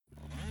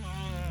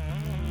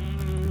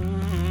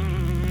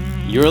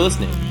You're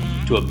listening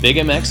to a Big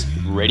MX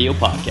radio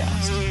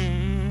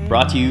podcast,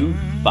 brought to you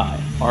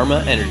by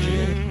Arma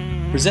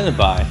Energy, presented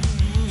by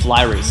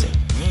Fly Racing,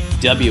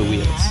 W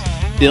Wheels,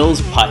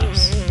 Bill's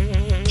Pipes,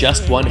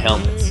 Just One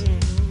Helmets,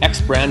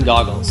 X Brand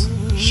Goggles,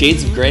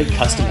 Shades of Grey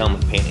Custom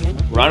Helmet Painting,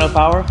 Rhino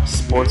Power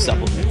Sports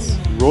Supplements,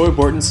 Roy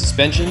Borton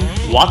Suspension,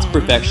 Watts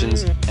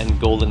Perfections, and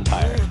Golden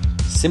Tire.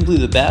 Simply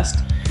the best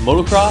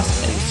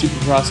motocross and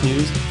supercross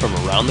news from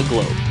around the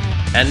globe.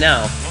 And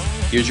now,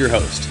 here's your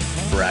host,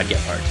 Brad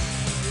Gephardt.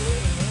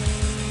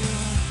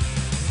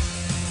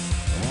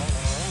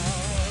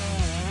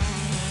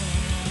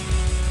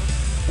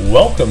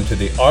 Welcome to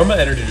the Arma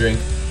Energy Drink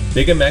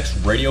Big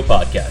MX Radio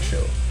Podcast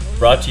Show,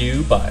 brought to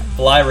you by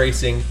Fly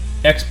Racing,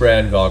 X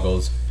Brand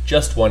Goggles,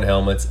 Just One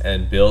Helmets,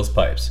 and Bill's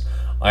Pipes.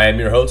 I am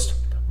your host,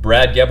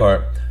 Brad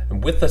Gephardt,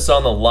 and with us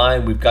on the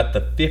line, we've got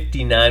the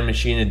 59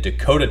 machine in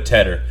Dakota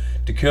Tedder.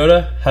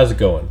 Dakota, how's it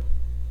going?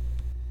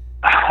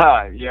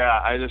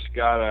 Yeah, I just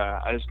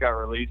got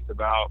released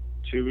about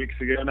 2 weeks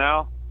ago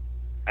now,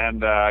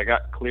 and I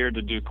got cleared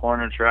to do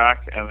corner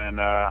track. And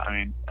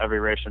then, every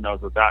racer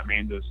knows what that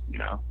means is,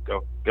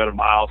 go to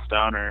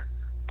Milestone or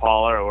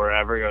Paula or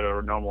wherever, go to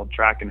a normal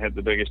track and hit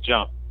the biggest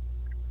jump.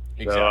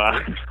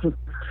 Exactly.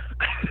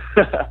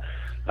 So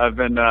I've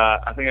been,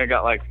 I think I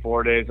got like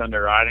 4 days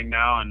under riding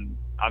now, and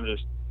I'm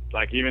just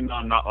like, even though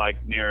I'm not like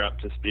near up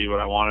to speed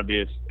what I want to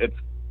be, it's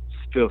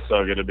feels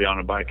so good to be on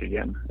a bike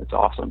again. It's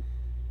awesome.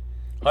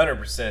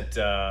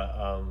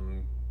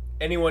 100%.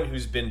 Anyone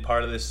who's been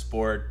part of this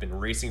sport, been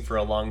racing for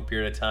a long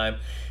period of time,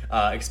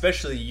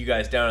 especially you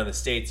guys down in the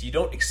States, you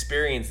don't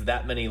experience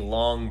that many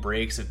long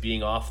breaks of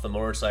being off the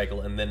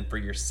motorcycle. And then for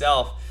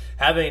yourself,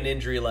 having an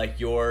injury like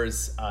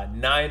yours,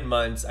 9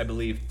 months, I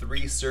believe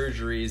 3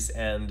 surgeries,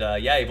 and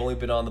you've only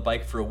been on the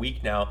bike for a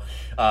week now.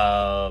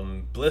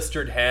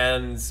 Blistered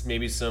hands,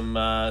 maybe some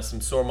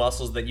sore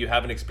muscles that you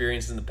haven't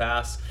experienced in the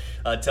past.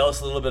 Tell us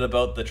a little bit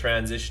about the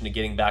transition to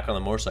getting back on the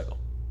motorcycle.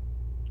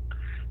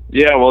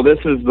 Yeah, well, this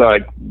is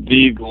like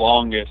the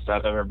longest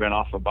I've ever been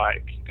off a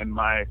bike in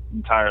my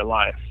entire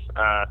life.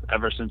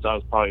 Ever since I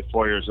was probably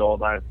 4 years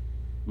old, I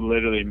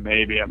literally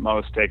maybe at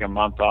most take a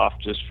month off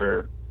just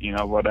for,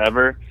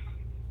 whatever.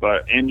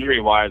 But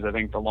injury-wise, I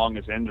think the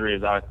longest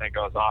injuries, I think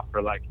I was off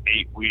for like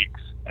 8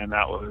 weeks. And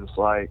that was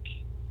like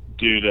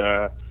due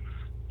to,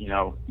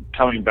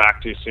 coming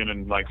back too soon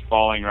and like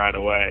falling right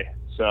away.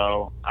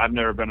 So I've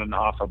never been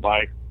off a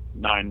bike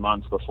 9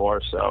 months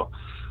before. So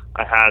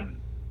I had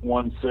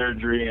one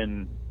surgery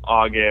in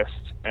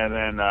August, and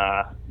then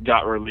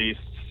got released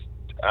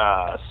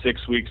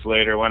 6 weeks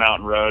later, went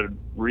out and rode,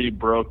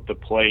 re-broke the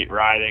plate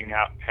riding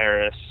out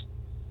Paris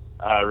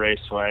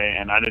Raceway,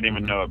 and I didn't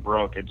even know it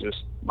broke. It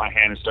just, my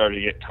hand started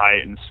to get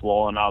tight and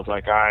swollen. I was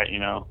like, all right,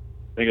 I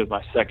think it was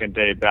my second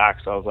day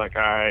back, so I was like,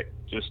 all right,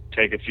 just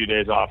take a few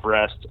days off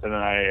rest. And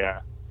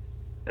then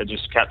it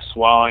just kept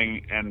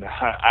swelling, and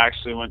I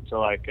actually went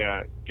to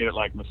get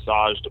it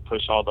massaged to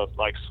push all the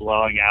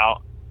swelling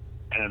out.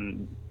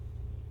 And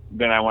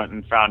then I went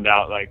and found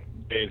out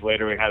days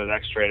later we had it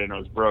x-rayed and it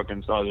was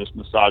broken, so I was just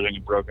massaging a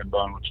broken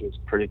bone, which was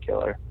pretty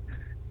killer.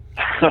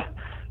 And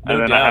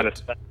then doubt.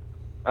 It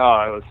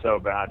was so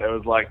bad. It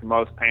was like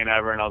most pain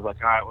ever, and I was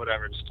like, all right,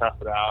 whatever, just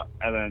tough it out.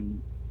 And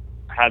then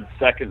had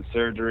second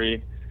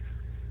surgery,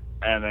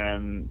 and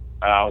then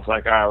I was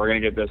like, all right, we're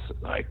gonna get this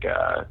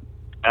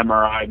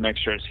MRI, make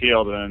sure it's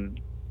healed. And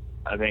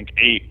I think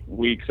 8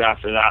 weeks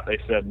after that they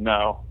said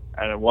no,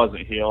 and it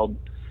wasn't healed.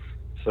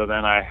 So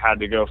then I had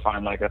to go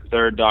find a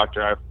third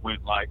doctor. I went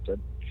to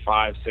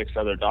 5-6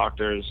 other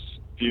doctors.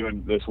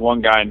 This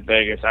one guy in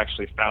Vegas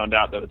actually found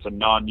out that it's a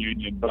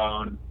non-union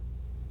bone.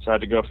 So I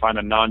had to go find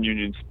a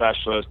non-union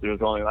specialist. There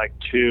was only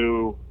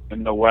 2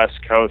 in the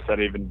West Coast that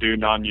even do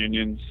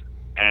non-unions.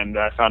 And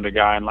I found a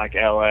guy in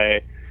LA,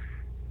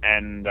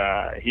 and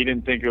he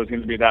didn't think it was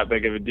going to be that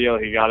big of a deal.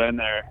 He got in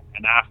there,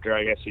 and after,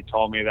 I guess he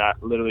told me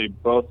that literally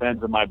both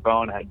ends of my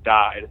bone had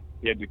died.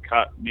 He had to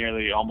cut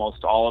nearly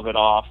almost all of it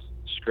off,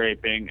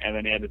 scraping, and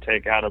then he had to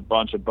take out a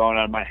bunch of bone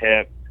out of my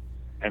hip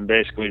and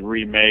basically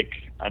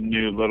remake a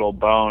new little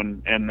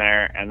bone in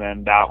there. And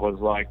then that was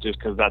just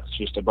because that's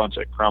just a bunch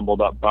of crumbled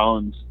up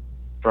bones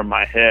from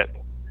my hip.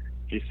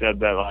 He said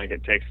that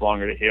it takes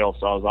longer to heal,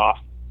 so I was off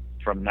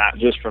from that.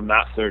 Just from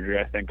that surgery,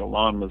 I think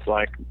alone was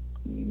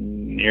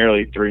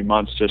nearly 3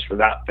 months just for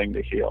that thing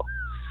to heal.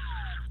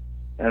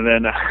 And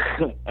then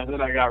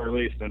I got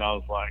released, and I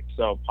was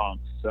so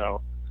pumped.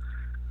 So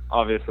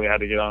obviously I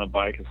had to get on a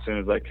bike as soon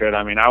as I could.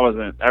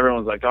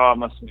 Everyone's like, oh, it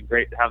must have been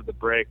great to have the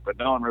break, but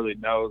no one really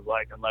knows,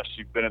 unless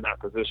you've been in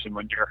that position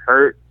when you're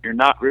hurt, you're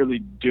not really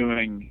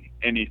doing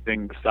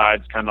anything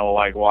besides kind of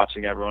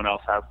watching everyone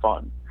else have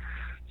fun.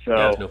 So,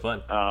 yeah, it's no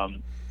fun.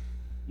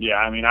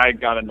 I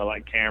got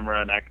into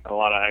camera and a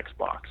lot of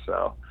Xbox.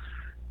 So,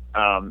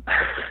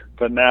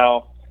 but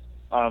now,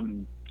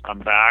 I'm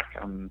back.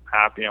 I'm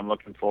happy. I'm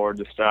looking forward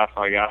to stuff.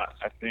 I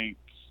think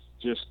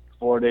just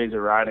 4 days of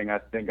riding, I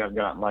think I've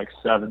gotten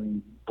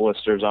 7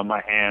 blisters on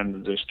my hand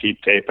and just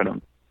keep taping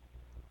them.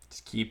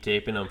 Just keep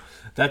taping them.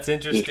 That's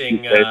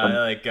interesting.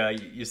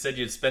 You said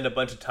you'd spend a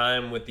bunch of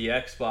time with the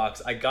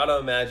Xbox. I gotta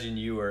imagine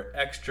you were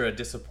extra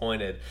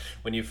disappointed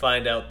when you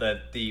find out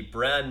that the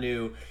brand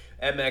new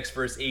MX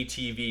vs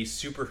ATV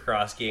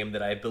Supercross game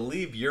that I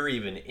believe you're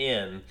even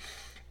in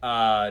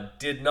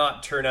did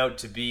not turn out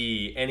to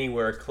be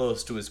anywhere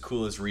close to as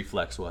cool as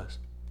Reflex was.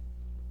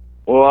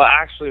 Well,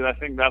 actually, I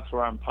think that's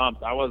where I'm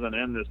pumped. I wasn't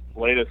in this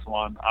latest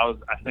one. I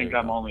think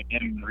I'm only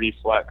in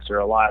Reflex or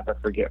Alive. I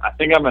forget. I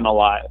think I'm in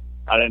Alive.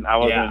 I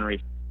wasn't in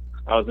Reflex.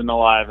 I was in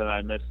Alive, and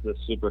I missed the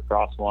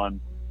Supercross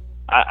one.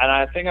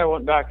 I think I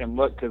went back and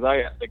looked because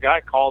the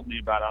guy called me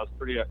about it.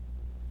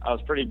 I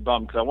was pretty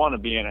bummed because I want to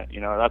be in it.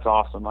 That's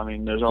awesome. I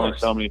mean, there's only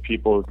so many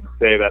people who can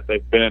say that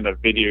they've been in a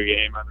video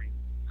game. I mean,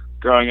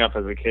 growing up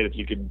as a kid, if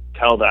you could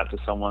tell that to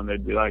someone,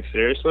 they'd be like,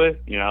 seriously?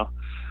 And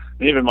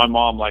even my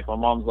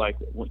mom's like,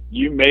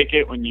 you make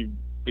it when you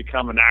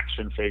become an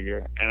action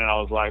figure. And then I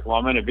was like, well,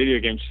 I'm in a video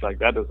game. She's like,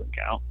 that doesn't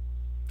count.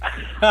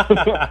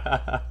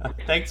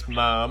 Thanks,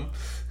 Mom.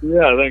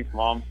 Yeah, thanks,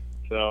 Mom.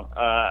 So,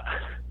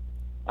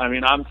 I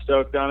mean, I'm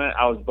stoked on it.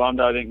 I was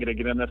bummed I didn't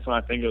get in this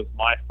one. I think it was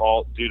my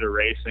fault due to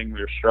racing. We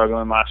were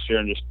struggling last year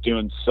and just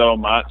doing so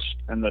much.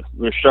 And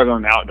we were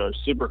struggling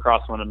outdoors.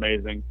 Supercross went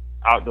amazing.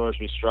 Outdoors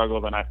we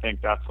struggled, and I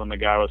think that's when the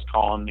guy was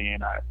calling me,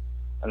 and I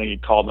think he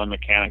called my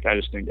mechanic. I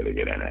just didn't get to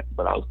get in it,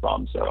 but I was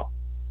bummed. So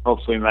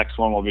hopefully the next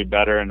one will be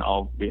better, and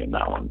I'll be in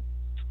that one.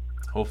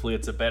 Hopefully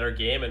it's a better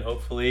game, and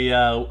hopefully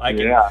I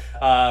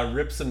can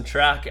rip some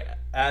track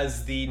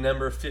as the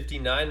number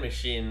 59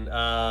 machine.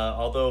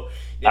 Although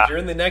if you're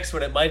in the next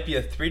one, it might be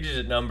a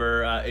 3-digit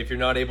number if you're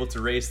not able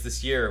to race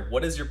this year.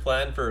 What is your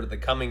plan for the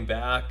coming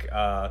back?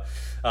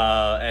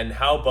 And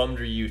how bummed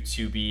are you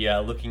to be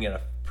looking at a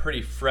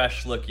pretty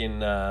fresh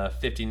looking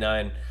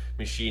 59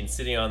 machine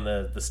sitting on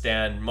the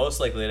stand, most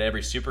likely at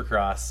every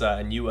Supercross,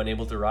 and you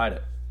unable to ride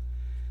it?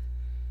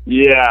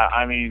 Yeah,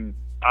 I mean,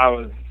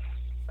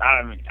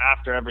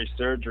 after every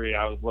surgery,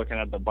 I was looking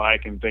at the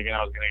bike and thinking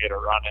I was going to get to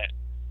run it,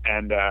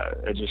 and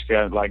it just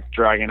got like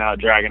dragging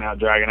out.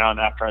 And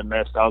after I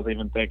missed, I was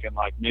even thinking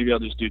like maybe I'll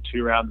just do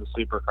 2 rounds of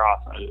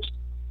Supercross.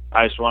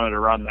 I just wanted to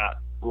run that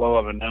low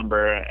of a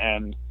number,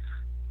 and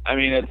I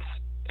mean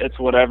it's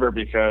whatever,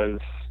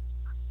 because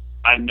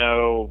I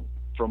know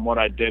from what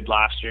I did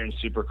last year in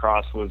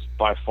Supercross was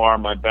by far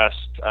my best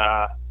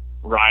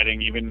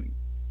riding. Even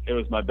it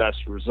was my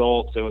best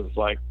results. It was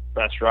like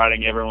best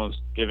riding. Everyone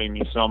was giving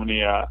me so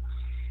many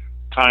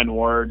kind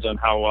words on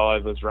how well I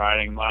was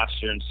riding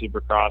last year in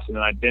Supercross, and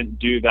then I didn't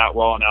do that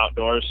well in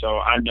outdoors. So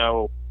I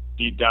know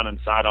deep down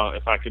inside,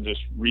 if I could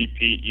just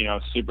repeat,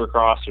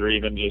 Supercross, or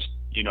even just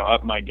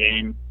up my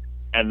game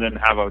and then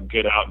have a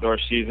good outdoor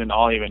season,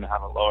 I'll even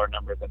have a lower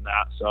number than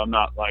that. So I'm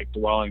not like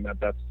dwelling that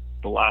that's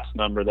the last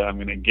number that I'm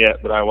going to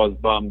get, but I was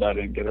bummed I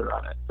didn't get to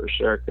run it for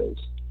sure, because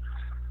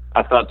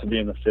I thought to be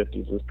in the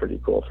 50s was pretty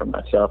cool for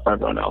myself.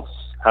 Everyone else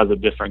has a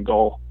different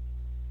goal.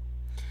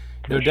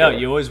 No doubt.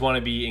 You always want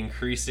to be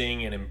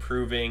increasing and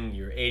improving.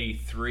 You're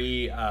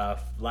 83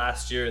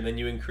 last year, and then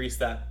you increase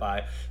that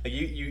by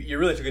you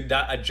really took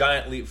a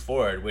giant leap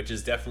forward, which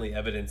is definitely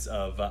evidence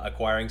of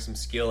acquiring some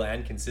skill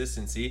and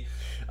consistency.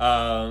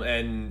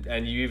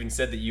 And you even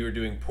said that you were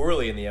doing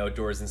poorly in the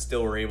outdoors and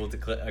still were able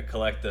to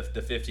collect the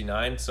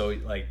 59. So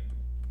like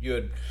you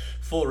had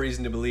full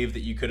reason to believe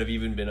that you could have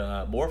even been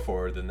more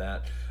forward than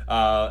that.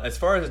 As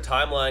far as the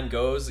timeline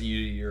goes,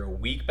 you're a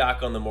week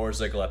back on the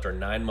motorcycle after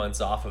 9 months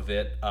off of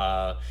it.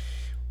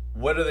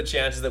 What are the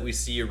chances that we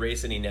see you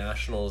race any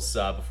nationals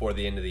before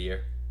the end of the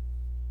year?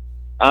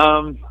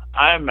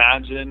 I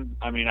imagine.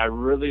 I mean, I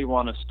really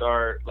want to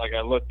start. Like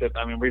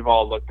we've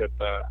all looked at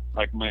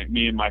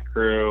me and my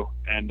crew,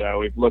 and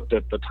we've looked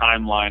at the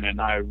timeline, and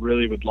I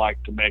really would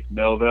like to make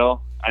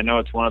Millville. I know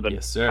it's one of the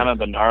kind of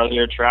the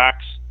gnarlier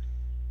tracks,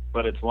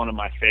 but it's one of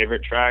my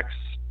favorite tracks.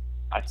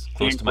 It's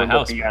close to my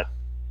house.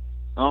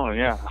 Oh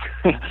yeah.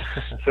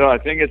 So I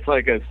think it's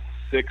like a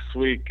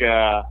 6-week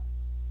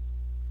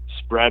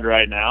spread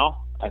right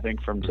now. I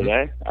think from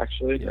today,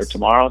 actually, or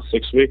tomorrow,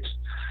 6 weeks.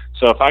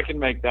 So if I can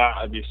make that,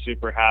 I'd be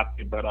super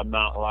happy. But I'm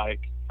not I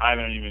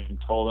haven't even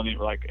told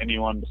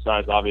anyone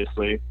besides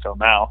obviously till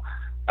now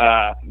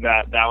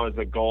that was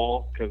a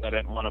goal, because I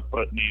didn't want to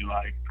put any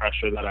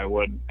pressure that I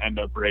would end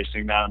up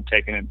racing that. I'm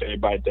taking it day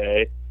by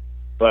day,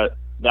 but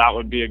that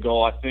would be a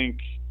goal. I think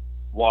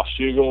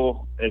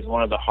Washougal is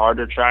one of the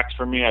harder tracks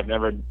for me. I've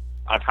had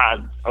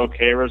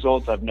okay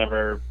results. I've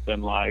never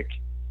been oh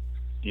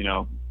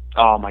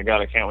my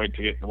God, I can't wait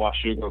to get to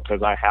Washougal,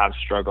 because I have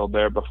struggled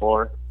there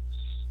before.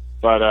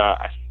 But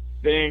I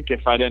think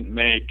if I didn't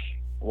make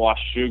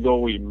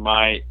Washougal, we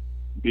might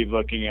be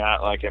looking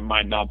at it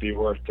might not be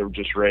worth to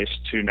just race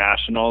 2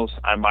 nationals.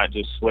 I might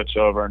just switch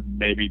over and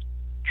maybe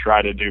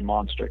try to do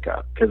Monster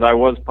Cup, because I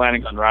was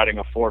planning on riding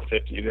a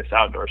 450 this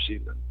outdoor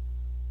season.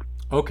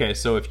 Okay,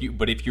 so if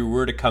you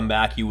were to come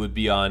back, you would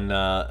be on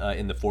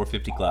in the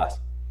 450 class.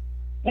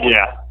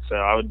 Yeah, so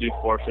I would do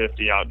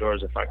 450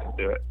 outdoors if I could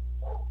do it.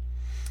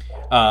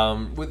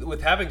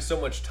 With having so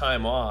much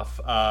time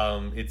off,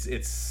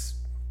 it's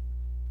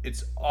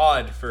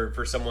odd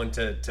for someone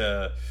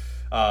to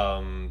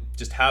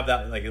just have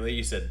that, like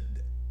you said,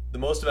 the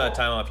most amount of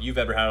time off you've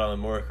ever had on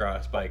a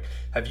motocross bike.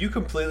 Have you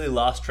completely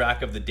lost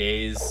track of the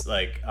days?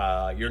 Like,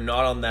 you're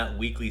not on that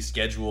weekly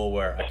schedule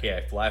where, okay,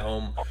 I fly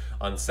home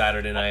on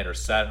Saturday night or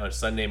on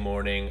Sunday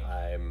morning,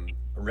 I'm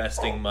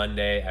resting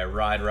Monday, I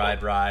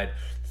ride.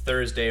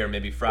 Thursday or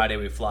maybe Friday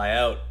we fly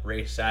out,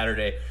 race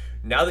Saturday.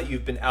 Now that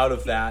you've been out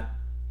of that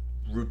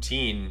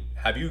routine,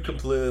 have you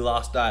completely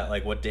lost that,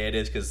 like what day it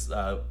is? Because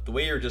the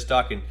way you were just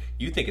talking,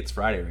 you think it's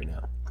Friday right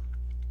now.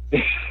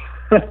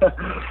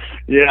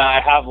 Yeah, I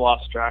have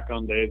lost track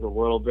on days a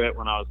little bit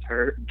when I was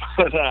hurt,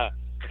 but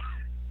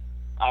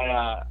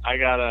I've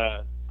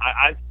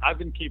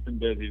been keeping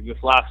busy.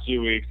 This last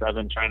few weeks, I've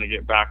been trying to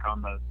get back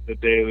on the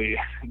daily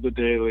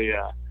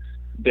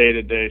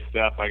day-to-day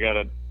stuff. I got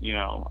a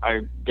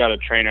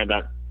trainer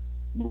that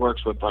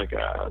works with like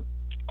a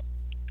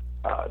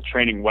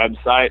training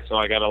website, so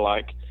I got to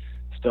like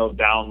still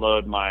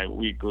download my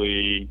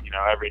weekly,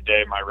 every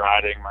day, my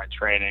riding, my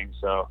training.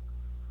 So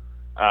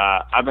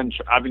I've been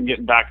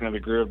getting back into the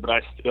groove, but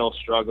I still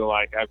struggle.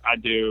 Like I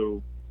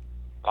do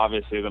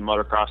obviously the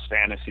motocross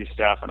fantasy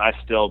stuff, and I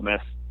still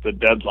miss the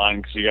deadline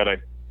because you got to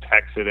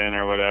text it in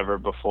or whatever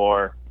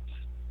before,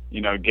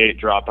 gate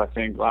drop. I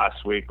think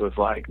last week was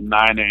like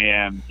 9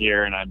 a.m.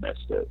 here, and I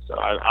missed it. So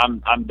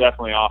I'm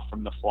definitely off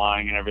from the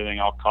flying and everything.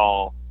 I'll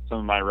call some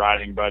of my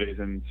riding buddies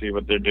and see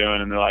what they're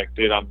doing, and they're like,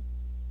 "Dude, I'm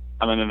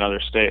in another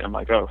state." I'm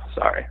like, "Oh,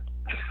 sorry."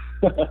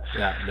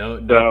 Yeah,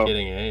 no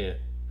kidding, eh? You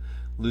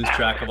lose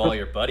track of all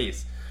your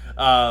buddies.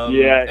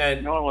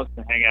 And no one wants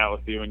to hang out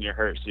with you when you're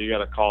hurt, so you got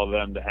to call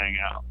them to hang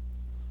out.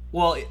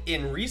 Well,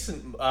 in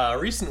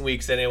recent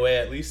weeks anyway,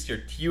 at least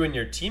you and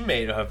your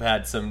teammate have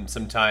had some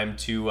time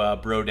to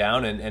bro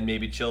down and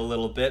maybe chill a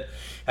little bit.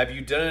 Have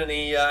you done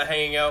any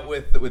hanging out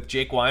with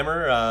Jake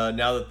Weimer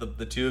now that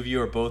the two of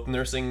you are both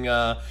nursing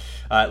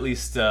at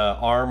least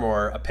arm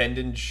or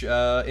appendage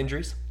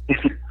injuries?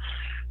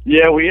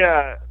 Yeah,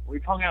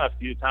 we've hung out a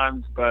few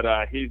times, but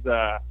he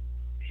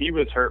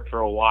was hurt for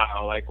a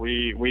while. Like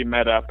we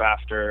met up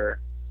after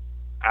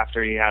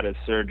he had his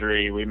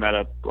surgery. We met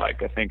up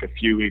like I think a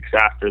few weeks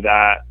after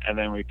that, and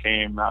then we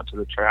came out to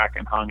the track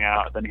and hung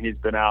out. Then he's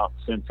been out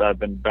since I've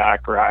been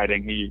back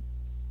riding. He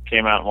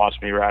came out and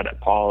watched me ride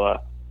at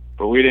Paula,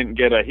 but we didn't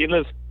get he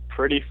lives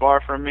pretty far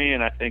from me,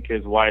 and I think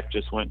his wife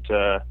just went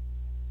to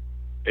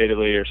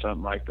Italy or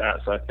something like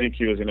that. So I think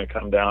he was going to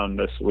come down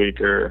this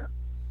week or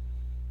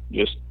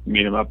just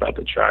meet him up at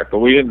the track. But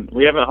we haven't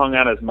hung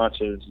out as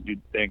much as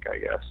you'd think, I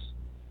guess,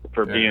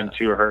 for being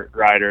two hurt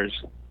riders.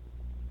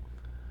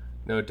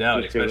 No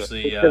doubt,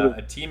 especially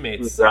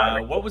teammates.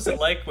 What was it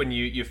like when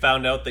you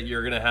found out that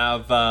you're going to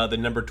have the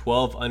number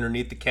 12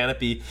 underneath the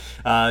canopy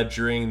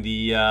during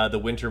the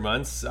winter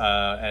months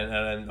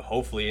and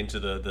hopefully into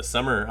the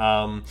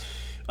summer?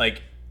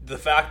 Like the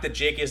fact that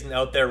Jake isn't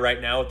out there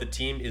right now with the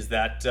team, is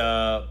that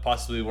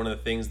possibly one of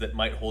the things that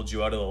might hold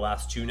you out of the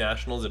last two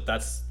nationals? If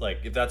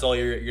that's all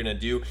you're going to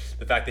do,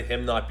 the fact that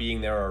him not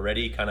being there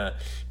already kind of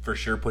for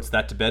sure puts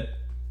that to bed.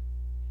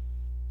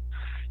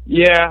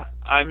 Yeah,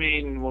 I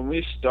mean, when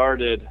we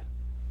started,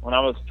 when I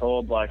was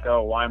told like,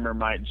 oh, Weimer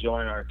might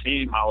join our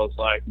team, I was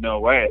like,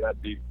 no way,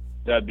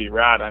 that'd be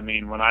rad. I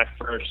mean, when I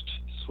first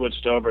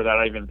switched over, that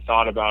I even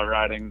thought about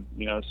riding,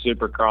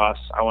 Supercross,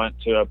 I went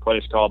to a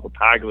place called the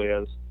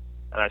Paglias,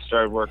 and I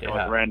started working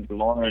with Randy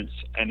Lawrence,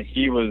 and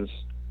he was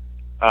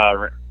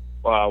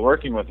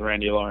working with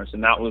Randy Lawrence,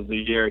 and that was the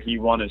year he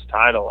won his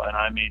title. And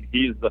I mean,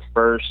 he's the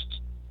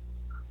first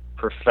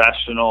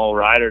professional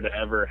rider to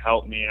ever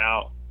help me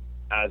out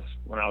as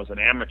when I was an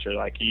amateur.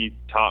 Like he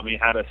taught me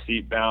how to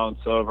seat bounce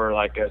over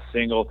like a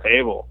single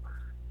table.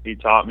 He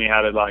taught me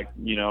how to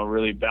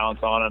really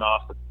bounce on and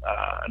off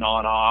and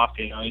on off.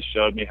 He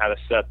showed me how to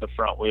set the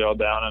front wheel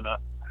down in a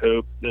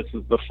hoop. This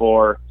is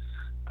before,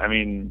 I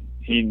mean,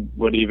 he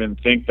would even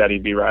think that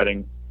he'd be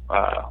riding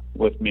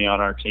with me on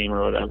our team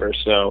or whatever.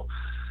 So,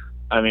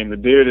 I mean, the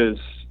dude is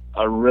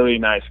a really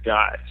nice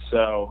guy.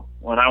 So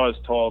when I was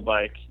told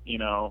I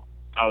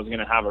was going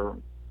to have a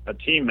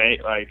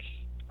teammate,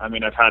 I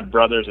mean, I've had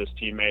brothers as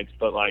teammates,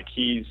 but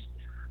he's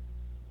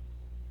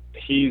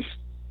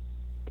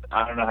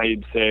I don't know how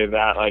you'd say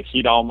that.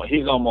 He's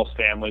almost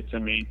family to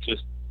me,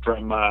 just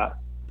from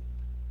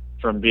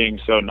being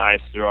so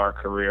nice through our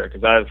career.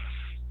 Because I've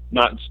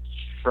not,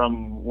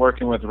 from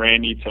working with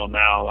Randy till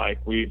now,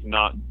 we've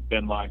not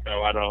been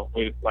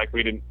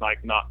we didn't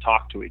not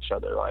talk to each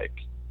other.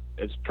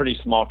 It's a pretty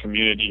small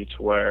community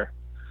to where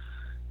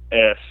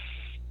if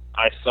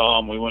I saw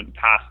him, we wouldn't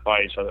pass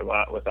by each other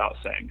without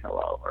saying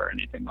hello or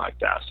anything like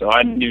that. So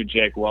I knew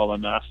Jake well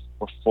enough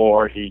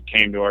before he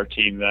came to our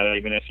team that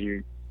even if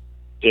you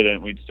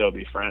didn't, we'd still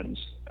be friends,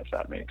 if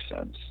that makes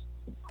sense.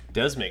 It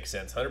does make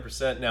sense,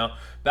 100%. Now,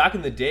 back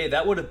in the day,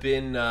 that would have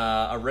been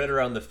right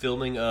around the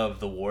filming of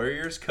the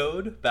Warriors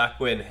Code, back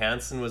when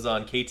Hansen was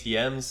on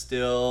KTM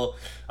still,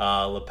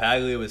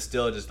 LaPaglia was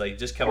still just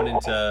coming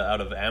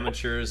out of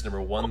amateurs,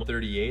 number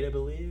 138, I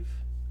believe.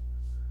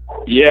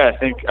 Yeah,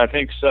 I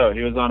think so.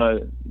 He was on a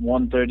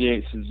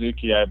 138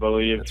 Suzuki, I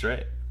believe. That's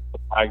right.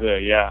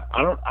 Yeah,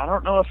 I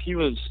don't know if he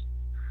was.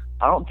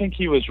 I don't think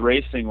he was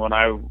racing when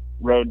I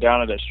rode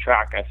down at his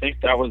track. I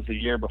think that was the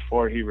year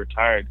before he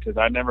retired, because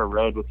I never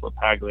rode with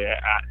LaPaglia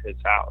at his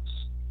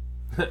house.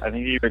 I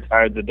think he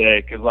retired the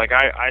day, because like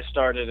I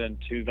started in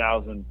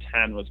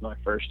 2010 was my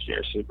first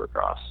year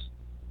Supercross,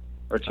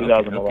 or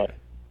 2011. Okay.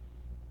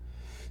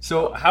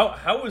 So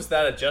how was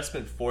that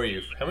adjustment for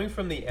you? Coming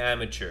from the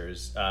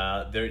amateurs,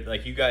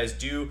 like you guys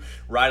do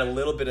ride a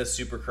little bit of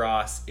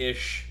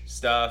Supercross-ish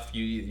stuff.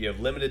 You have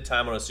limited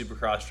time on a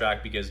Supercross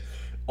track because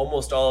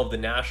almost all of the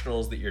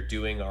nationals that you're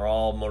doing are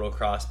all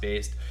motocross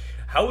based.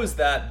 How was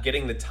that,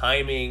 getting the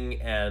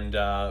timing, and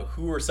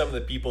who were some of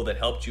the people that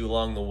helped you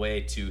along the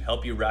way to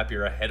help you wrap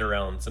your head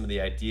around some of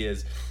the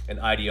ideas and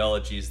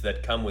ideologies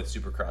that come with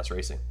Supercross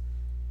racing?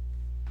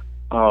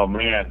 Oh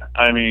man,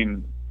 I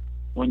mean,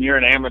 when you're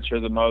an amateur,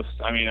 at least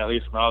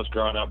when I was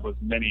growing up, was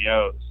mini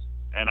O's.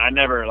 And I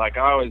never,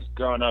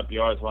 growing up,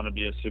 you always want to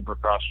be a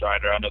Supercross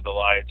rider under the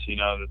lights,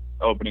 the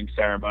opening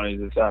ceremonies,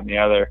 this, that, and the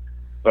other.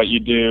 But you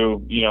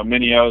do,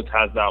 Mini O's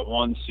has that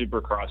one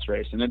Supercross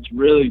race, and it's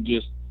really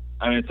just,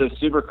 it's as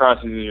Supercross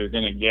as you're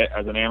going to get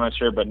as an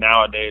amateur, but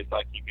nowadays,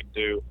 you can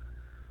do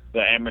the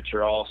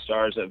amateur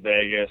all-stars at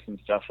Vegas and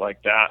stuff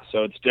like that.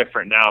 So it's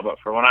different now, but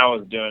for when I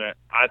was doing it,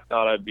 I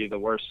thought I'd be the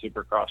worst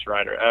Supercross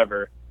rider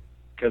ever,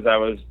 because I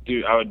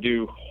would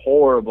do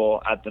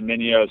horrible at the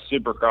Mini O's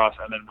Supercross,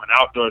 and then when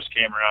outdoors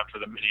came around for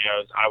the Mini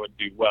O's, I would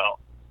do well.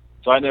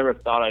 So I never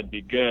thought I'd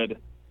be good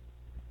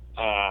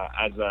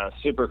as a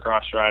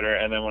Supercross rider,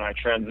 and then when I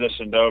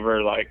transitioned over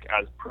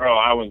as pro,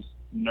 I was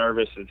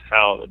nervous as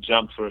hell. The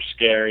jumps were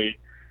scary,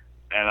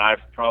 and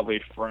I've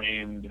probably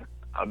framed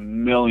a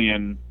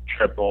million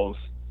triples.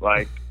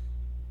 I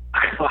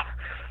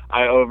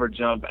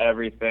overjump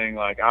everything.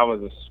 I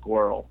was a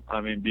squirrel.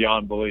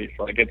 Beyond belief.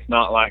 It's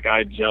not like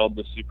I gelled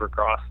the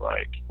Supercross.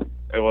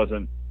 It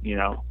wasn't,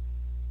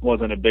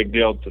 wasn't a big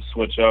deal to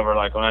switch over.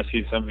 When I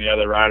see some of the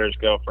other riders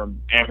go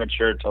from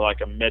amateur to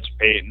a Mitch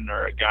Payton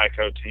or a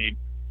Geico team,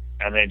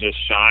 and they just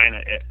shine,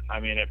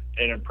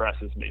 it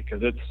impresses me,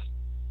 because it's,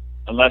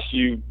 unless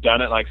you've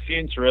done it,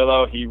 seeing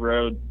Cirillo, he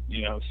rode,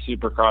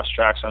 Supercross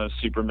tracks on his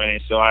Super Mini,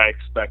 so I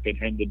expected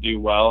him to do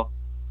well,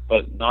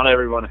 but not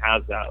everyone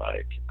has that.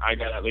 I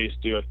got to at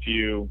least do a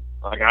few,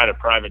 I had a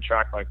private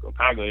track like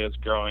LaPaglia's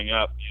growing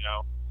up,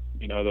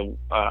 the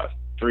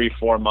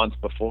 3-4 months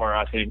before,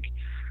 I think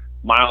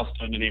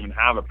Milestone didn't even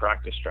have a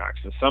practice track.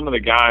 So some of the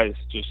guys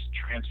just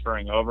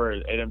transferring over,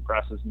 it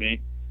impresses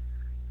me,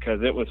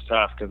 because it was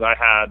tough, because I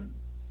had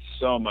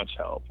so much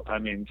help.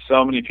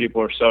 So many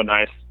people were so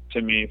nice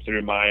to me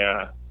through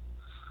my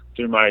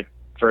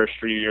first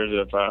 3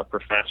 years of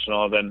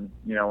professional. Then,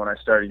 when I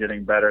started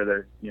getting better,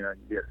 there, you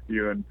get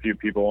few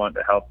people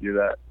wanting to help you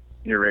that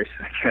you're racing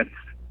against.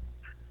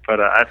 But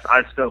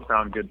I still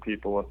found good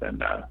people within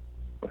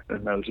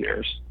those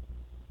years.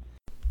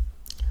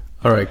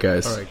 All right,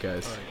 guys.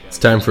 It's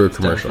time for a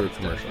commercial.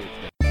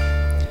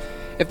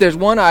 If there's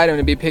one item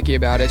to be picky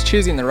about, it's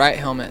choosing the right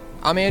helmet.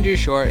 I'm Andrew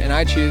Short, and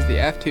I choose the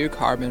F2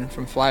 Carbon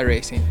from Fly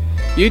Racing.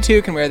 You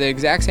too can wear the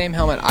exact same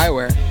helmet I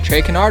wear,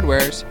 Trey Kennard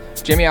wears,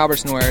 Jimmy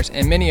Albertson wears,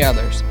 and many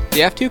others.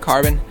 The F2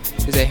 Carbon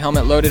is a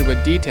helmet loaded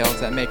with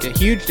details that make a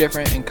huge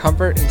difference in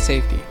comfort and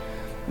safety.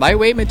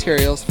 Lightweight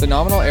materials,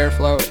 phenomenal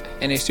airflow,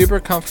 and a super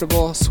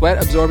comfortable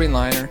sweat-absorbing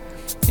liner,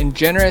 and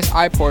generous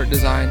eye port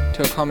design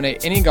to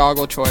accommodate any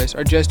goggle choice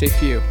are just a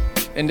few.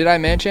 And did I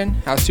mention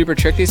how super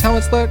trick these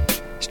helmets look?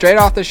 Straight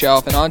off the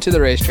shelf and onto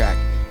the racetrack.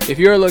 If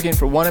you are looking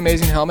for one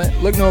amazing helmet,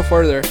 look no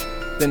further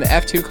than the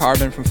F2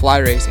 Carbon from Fly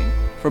Racing.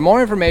 For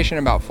more information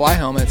about Fly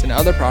helmets and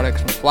other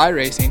products from Fly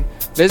Racing,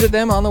 visit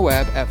them on the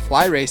web at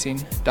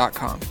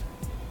flyracing.com.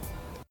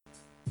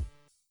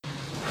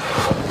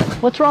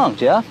 What's wrong,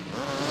 Jeff?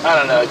 I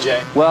don't know,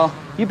 Jay. Well,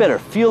 you better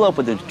fuel up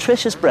with a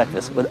nutritious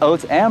breakfast with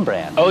Oats and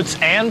Bran. Oats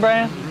and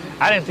Bran?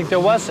 I didn't think there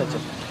was such a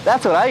thing.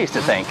 That's what I used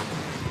to think.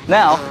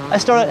 Now, I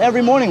start out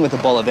every morning with a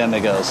bowl of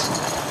Amigos.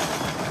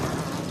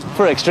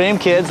 For extreme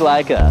kids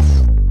like us.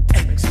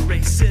 Eric's a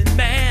racing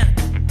man,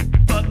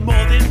 but more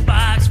than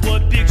bikes,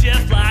 what Big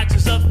Jeff likes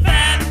is a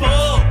fat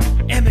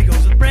bull.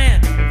 Amigos with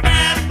Bran,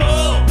 fat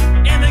bull.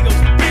 Amigos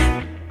with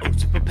Bran,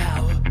 Oats for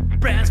power,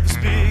 Brands for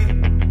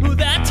speed. Ooh,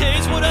 that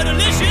tastes what a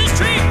delicious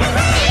treat.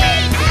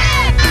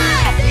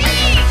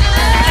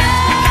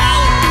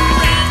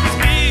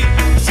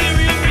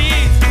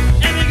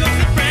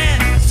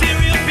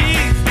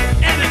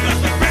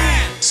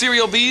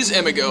 Cereal B's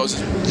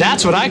Amigos.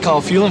 That's what I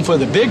call fueling for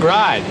the big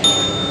ride.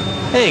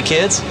 Hey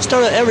kids,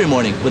 start out every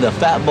morning with a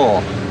fat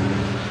bowl.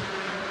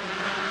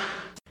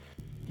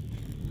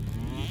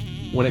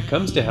 When it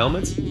comes to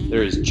helmets,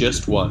 there is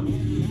just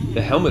one.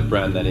 The helmet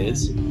brand, that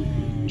is.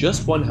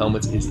 Just One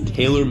Helmets is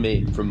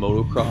tailor-made for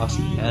motocross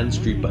and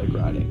street bike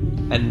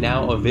riding, and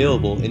now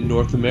available in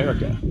North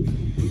America.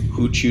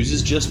 Who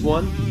chooses Just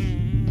One?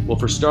 Well,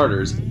 for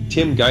starters,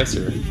 Tim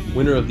Geiser,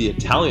 winner of the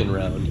Italian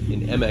round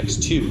in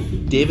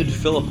MX2, David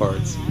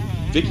Philipparts,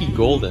 Vicky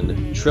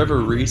Golden, Trevor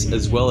Reese,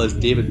 as well as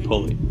David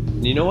Pulley.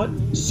 And you know what?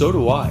 So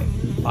do I.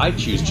 I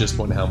choose Just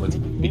One helmets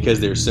because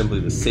they're simply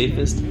the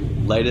safest,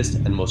 lightest,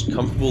 and most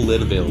comfortable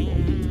lid available.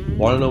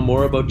 Want to know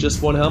more about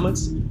Just One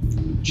helmets?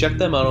 check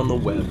them out on the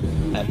web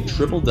at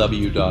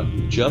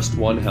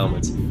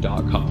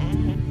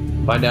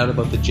www.justonehelmets.com. Find out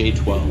about the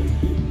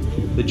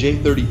J12, the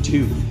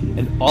J32,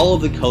 and all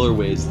of the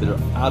colorways that are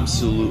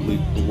absolutely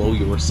blow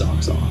your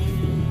socks off.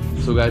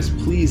 So guys,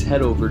 please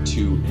head over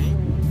to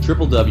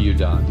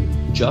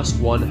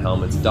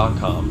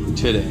www.justonehelmets.com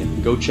today.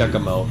 Go check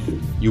them out.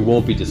 You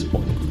won't be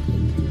disappointed.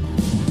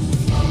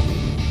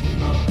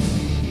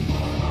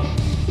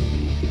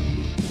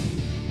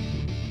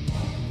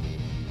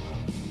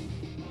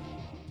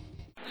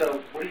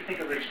 So, what do you think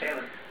of Rich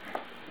Taylor?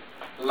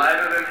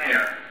 Lighter than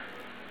hair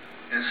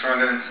and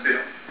stronger than steel.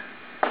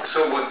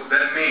 So what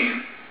that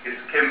means is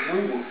can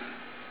move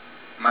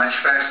much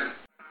faster.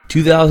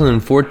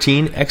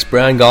 2014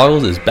 X-Brand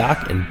Goggles is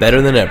back and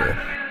better than ever.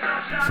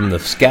 From the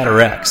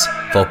Scatter X,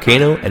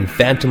 Volcano, and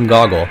Phantom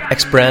Goggle,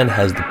 X-Brand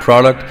has the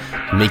product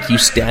to make you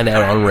stand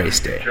out on race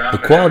day. The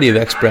quality of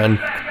X-Brand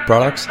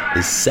products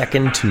is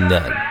second to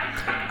none.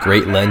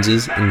 Great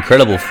lenses,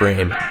 incredible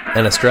frame,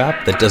 and a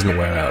strap that doesn't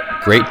wear out.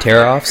 Great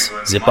tear-offs,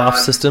 zip-off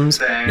systems,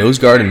 nose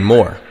guard, and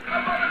more.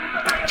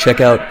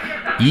 Check out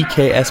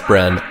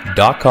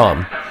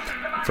eksbrand.com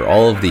for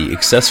all of the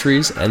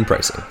accessories and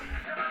pricing.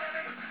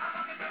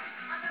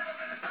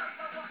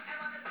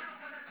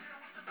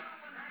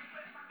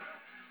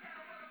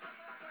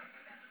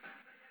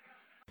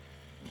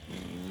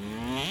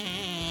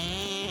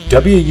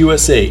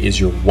 WUSA is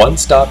your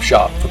one-stop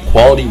shop for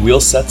quality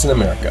wheel sets in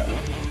America.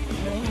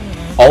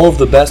 All of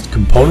the best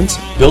components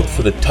built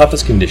for the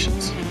toughest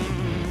conditions.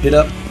 Hit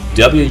up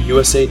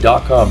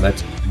WUSA.com,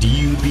 that's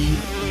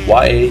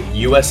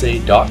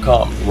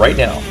DUBYAUSA.com right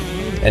now,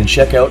 and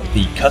check out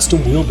the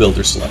custom wheel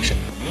builder selection.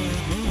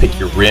 Pick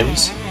your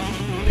rims,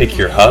 pick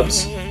your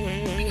hubs,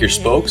 pick your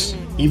spokes,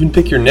 even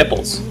pick your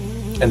nipples,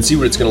 and see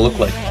what it's going to look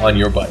like on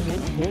your bike.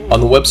 On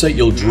the website,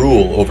 you'll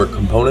drool over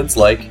components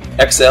like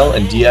XL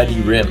and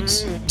DID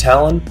rims,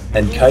 Talon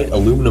and Kite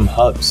aluminum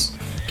hubs,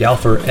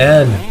 Galfer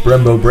and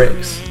Brembo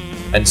brakes,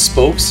 and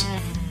spokes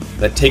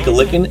that take a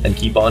licking and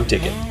keep on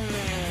ticking.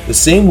 The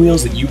same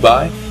wheels that you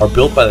buy are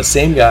built by the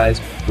same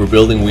guys who are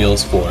building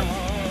wheels for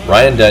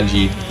Ryan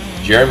Dungey,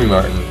 Jeremy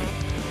Martin,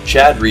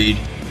 Chad Reed,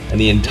 and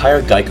the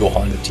entire Geico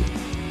Honda team.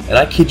 And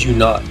I kid you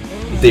not,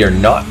 they are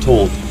not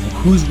told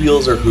whose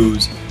wheels are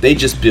whose, they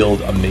just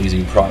build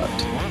amazing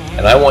product.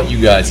 And I want you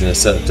guys in a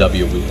set of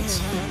W wheels.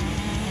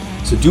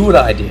 So do what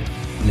I did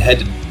and head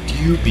to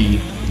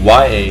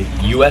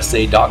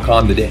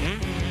DUBYAUSA.com today.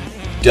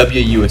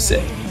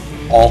 WUSA,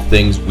 all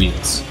things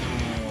wheels.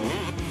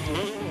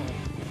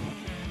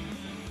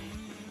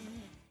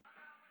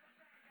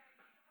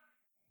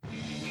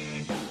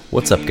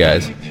 What's up,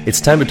 guys?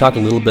 It's time to talk a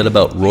little bit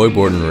about Roy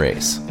Borden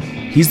Race.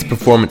 He's the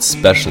performance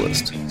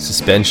specialist,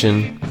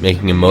 suspension,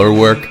 making a motor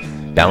work,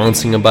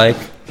 balancing a bike,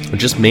 or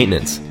just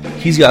maintenance.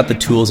 He's got the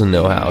tools and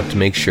know-how to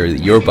make sure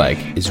that your bike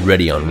is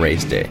ready on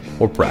race day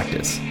or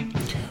practice.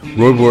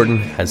 Roy Borden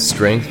has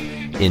strength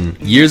in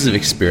years of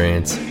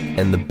experience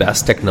and the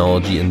best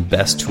technology and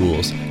best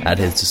tools at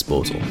his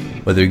disposal.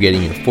 Whether you're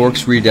getting your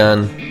forks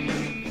redone,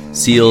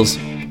 seals,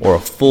 or a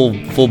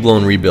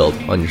full-blown rebuild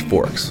on your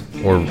forks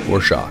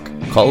or shock.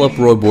 Call up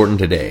Roy Borden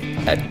today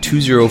at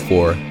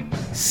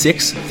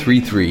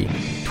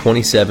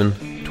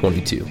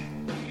 204-633-2722.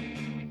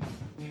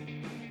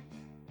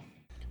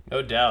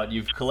 No doubt,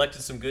 you've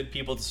collected some good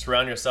people to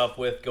surround yourself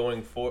with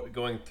going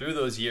through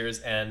those years,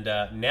 and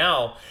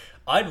now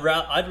I'd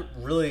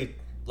really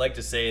like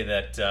to say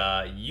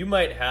that you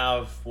might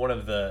have one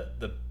of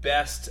the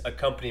best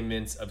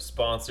accompaniments of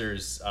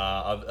sponsors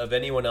of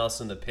anyone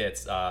else in the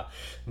pits.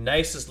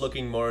 Nicest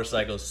looking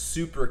motorcycles,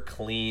 super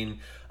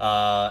clean,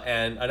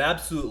 and an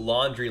absolute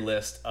laundry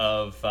list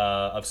of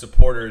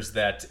supporters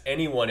that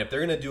anyone, if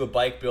they're going to do a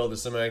bike build or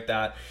something like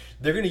that,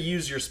 they're going to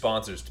use your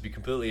sponsors, to be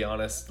completely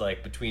honest.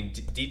 Like between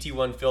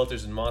DT1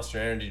 Filters and Monster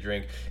Energy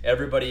Drink,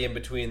 everybody in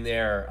between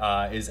there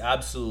is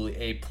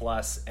absolutely A+,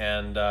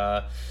 and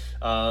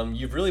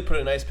you've really put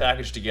a nice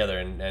package together,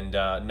 and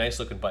nice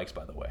looking bikes,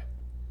 by the way.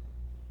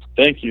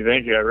 Thank you. I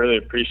really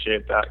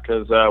appreciate that,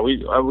 because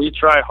we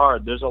try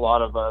hard. There's a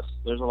lot of us.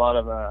 There's a lot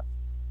of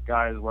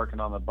guys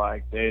working on the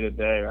bike day to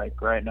day. Like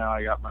right now,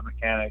 I got my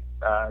mechanic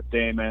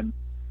Damon,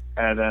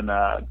 and then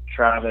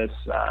Travis.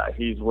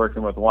 He's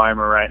working with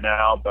Weimer right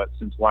now, but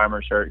since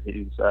Weimer's hurt,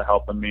 he's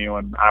helping me.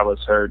 When I was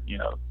hurt,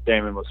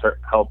 Damon was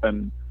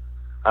helping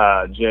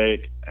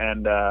Jake,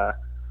 and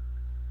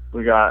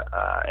we got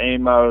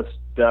Amos,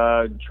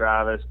 Doug,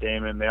 Travis,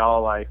 Damon. They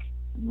all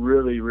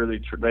really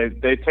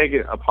they take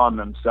it upon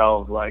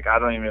themselves. Like I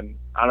don't even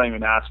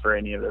ask for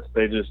any of this.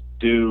 They just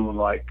do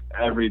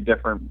every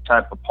different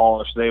type of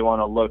polish. They want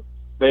to look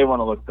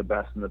the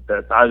best in the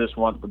pits. I just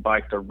want the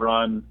bike to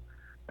run.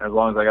 As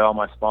long as I got all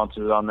my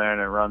sponsors on there and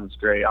it runs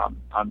great, I'm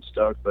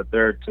stoked. But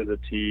they're to the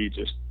T,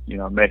 just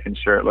making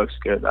sure it looks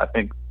good. I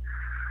think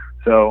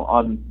so.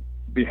 On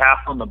behalf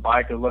on the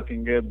bike of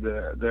looking good,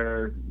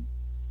 they're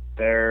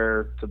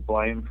to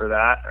blame for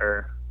that,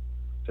 or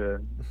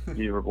to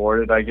be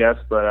rewarded, I guess.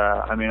 But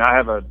I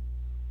have a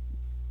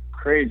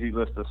crazy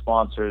list of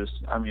sponsors.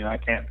 I mean, I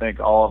can't thank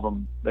all of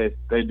them.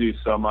 They do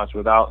so much.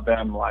 Without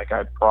them, like,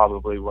 I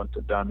probably wouldn't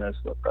have done this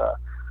with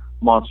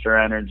Monster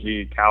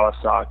Energy,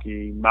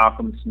 Kawasaki,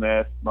 Malcolm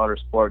Smith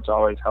Motorsports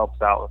always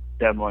helps out with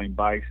demoing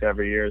bikes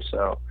every year.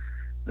 So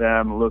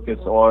them, Lucas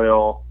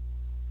Oil,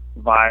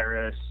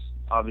 Virus,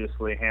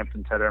 obviously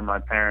Hampton Tedder, my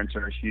parents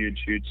are a huge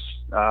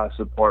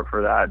support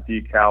for that.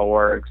 Decal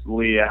Works,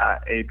 Leat,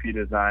 AP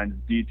Designs,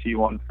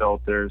 DT1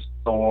 Filters,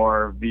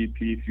 Thor,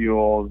 VP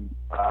Fuels,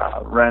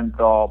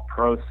 Renthal,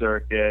 Pro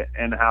Circuit,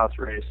 In-House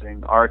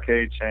Racing,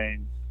 RK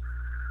Chains,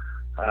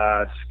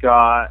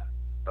 Scott,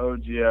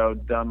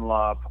 OGO,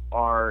 Dunlop,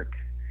 ARC,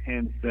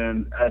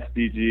 Hinson,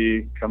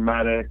 SDG,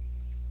 Cometic,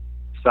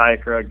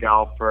 Cycra,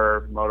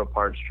 Galfer,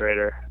 Motoparts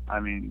Trader. I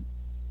mean,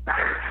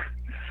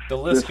 the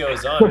list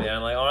goes on,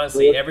 man. Like,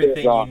 honestly,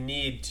 everything you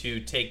need to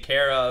take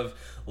care of,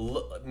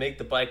 make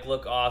the bike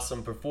look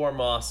awesome, perform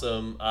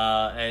awesome,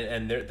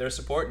 and they're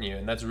supporting you,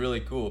 and that's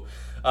really cool.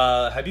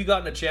 Have you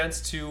gotten a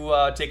chance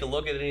to take a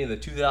look at any of the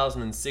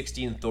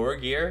 2016 Thor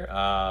gear?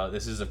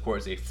 This is, of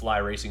course, a Fly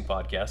Racing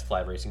podcast.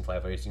 Fly Racing.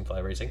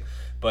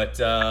 But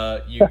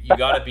you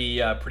got to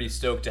be pretty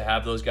stoked to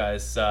have those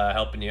guys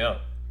helping you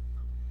out.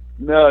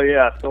 No,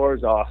 yeah,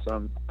 Thor's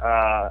awesome.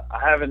 I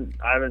haven't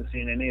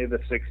seen any of the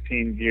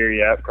 16 gear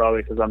yet,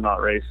 probably because I'm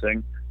not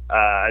racing.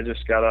 I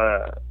just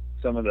got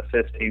some of the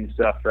 15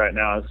 stuff right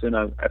now. As soon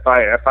as if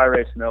I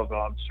race Nova,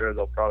 I'm sure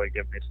they'll probably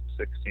give me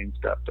some 16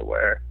 stuff to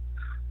wear.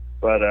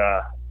 But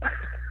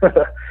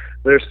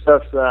there's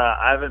stuff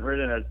I haven't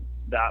ridden as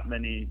that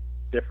many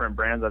different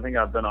brands. I think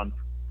I've been on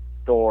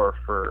Thor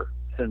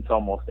since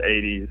almost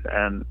 80s,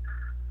 and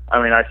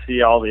I mean, I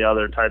see all the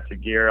other types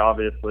of gear.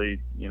 Obviously,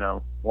 you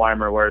know,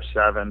 Weimer wears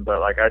 7, but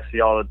like I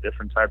see all the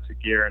different types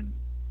of gear, and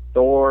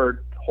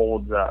Thor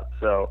holds up.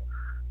 So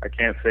I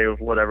can't say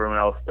what everyone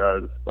else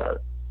does,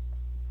 but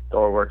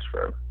Thor works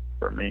for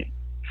me.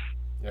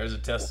 There's a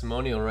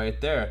testimonial right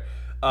there.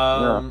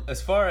 Yeah.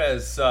 As far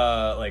as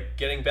like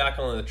getting back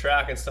on the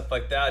track and stuff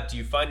like that, do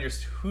you find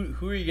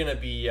who are you going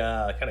to be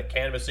kind of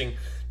canvassing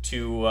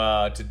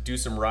to do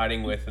some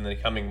riding with in the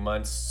coming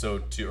months, or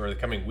the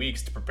coming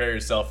weeks, to prepare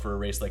yourself for a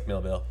race like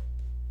Millville?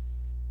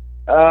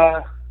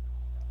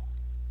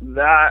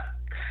 That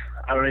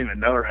I don't even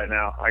know right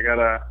now. I got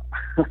a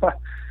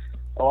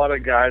lot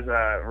of guys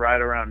that ride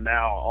around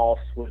now all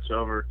switch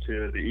over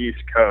to the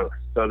East Coast,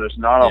 so there's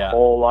not a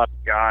whole lot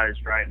of guys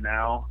right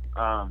now.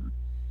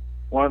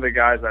 One of the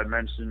guys I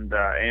mentioned,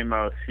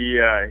 Amos, he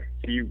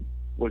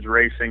was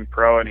racing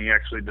pro, and he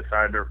actually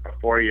decided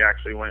before he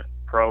actually went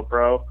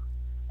pro,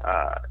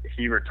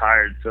 he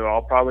retired. So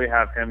I'll probably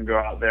have him go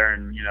out there,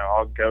 and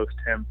I'll ghost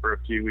him for a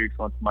few weeks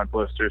once my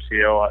blisters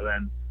heal, and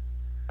then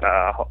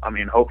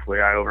hopefully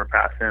I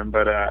overpass him,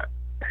 but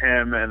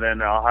him, and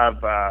then I'll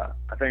have I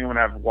think I'm gonna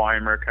have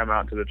Weimer come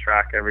out to the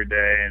track every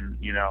day, and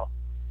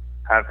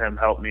have him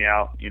help me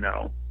out,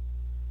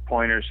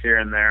 pointers here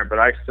and there. But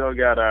I still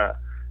got a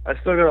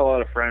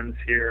lot of friends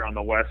here on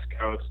the West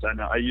Coast. I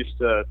know I used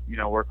to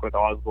work with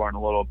Osborne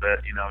a little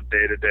bit,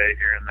 day to day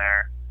here and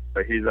there,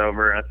 but he's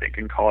over I think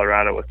in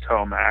Colorado with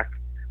Tomac.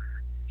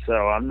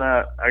 So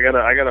I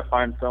gotta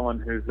find someone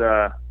who's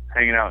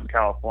hanging out in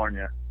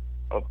California.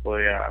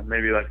 Hopefully,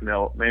 maybe a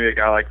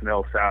guy like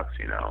Millsaps,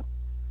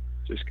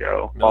 just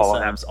go follow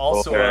him.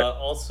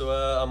 Also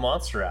a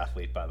monster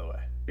athlete, by the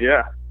way.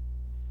 Yeah,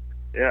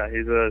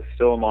 he's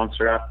still a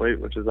monster athlete,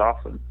 which is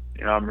awesome.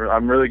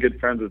 I'm really good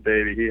friends with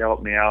Davey. He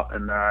helped me out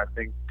in I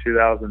think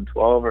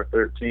 2012 or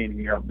 13.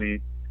 He helped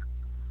me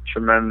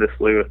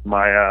tremendously with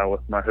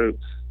my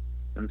hoops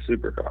and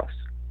Supercross.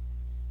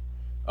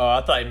 Oh,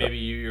 I thought maybe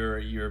you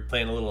were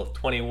playing a little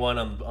 21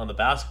 on the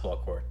basketball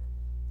court.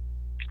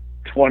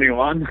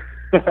 21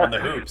 on the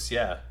hoops,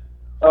 yeah.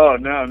 Oh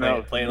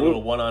no! Playing a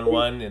little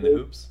one-on-one in the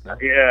hoops. No?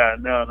 Yeah,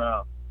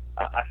 no.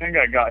 I think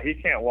he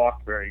can't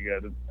walk very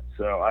good,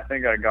 so I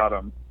think I got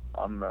him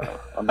on the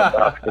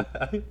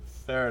basket.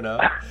 Fair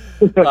enough.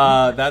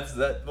 That's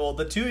that. Well,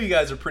 the two of you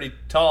guys are pretty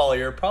tall.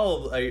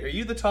 Are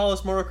you the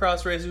tallest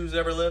motocross racer who's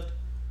ever lived?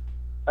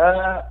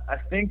 I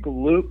think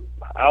Luke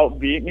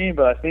outbeat me,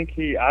 but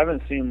I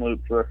haven't seen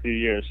Luke for a few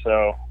years.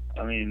 So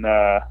I mean,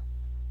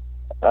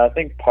 I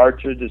think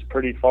Partridge is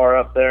pretty far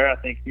up there. I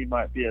think he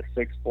might be a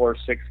 6'4",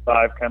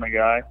 6'5" kind of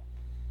guy.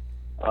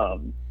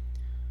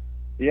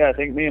 Yeah, I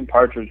think me and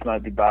Partridge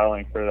might be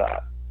battling for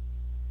that.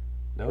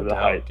 No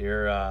doubt.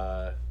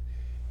 You're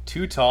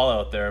too tall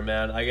out there,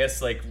 man. I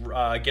guess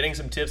getting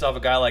some tips off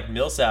a guy like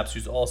Millsaps,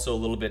 who's also a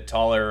little bit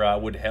taller,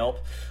 would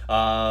help.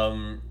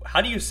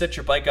 How do you set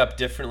your bike up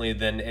differently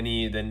than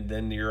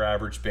your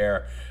average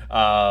bear?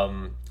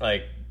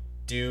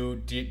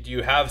 Do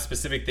you have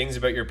specific things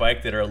about your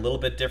bike that are a little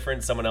bit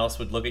different? Someone else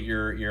would look at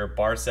your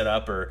bar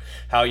setup or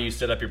how you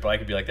set up your bike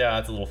and be like,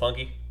 that's a little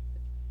funky?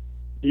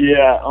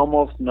 Yeah,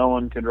 almost no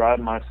one could ride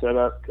my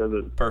setup because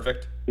it's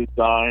perfect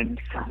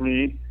designed for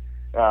me.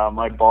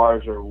 My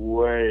bars are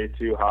way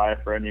too high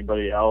for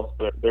anybody else,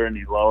 but if they're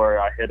any lower,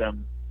 I hit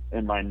them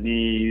in my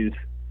knees.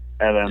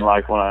 And then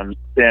when I'm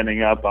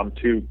standing up, I'm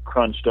too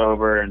crunched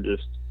over, and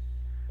just,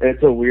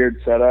 it's a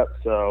weird setup.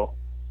 So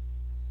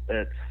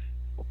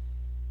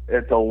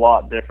it's a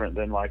lot different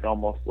than like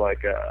almost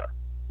like a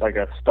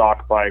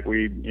stock bike.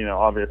 We,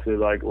 obviously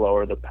like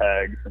lower the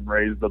pegs and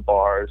raise the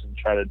bars and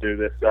try to do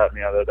this, that, and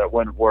the other. That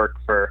wouldn't work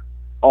for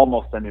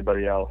almost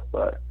anybody else,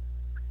 but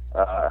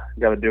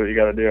you got to do what you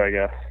got to do, I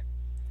guess.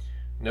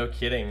 No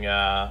kidding.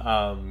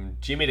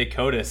 Jimmy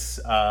Dakotas,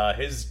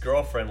 his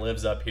girlfriend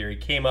lives up here. He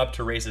came up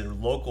to race a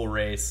local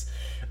race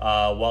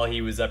while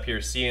he was up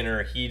here seeing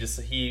her.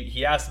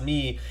 He asked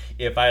me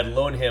if I'd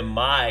loan him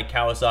my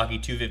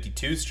Kawasaki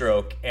 252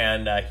 stroke,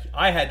 and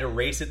I had to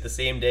race it the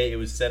same day it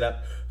was set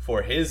up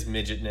for his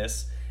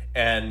midgetness.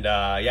 And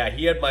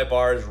he had my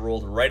bars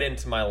rolled right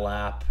into my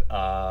lap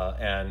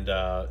and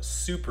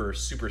super,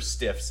 super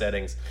stiff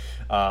settings.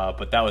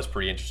 But that was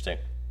pretty interesting.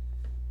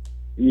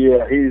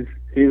 Yeah, he's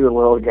a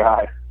little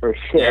guy for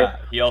sure. Yeah,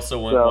 he also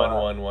went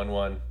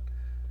 1-1.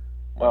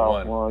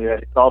 Well, yeah,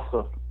 he's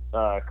also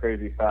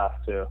crazy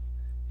fast too.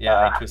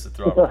 Yeah, he twisted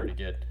throttle pretty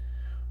good.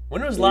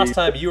 When was the last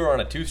time you were on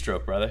a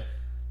two-stroke, brother?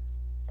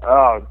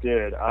 Oh,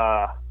 dude,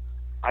 I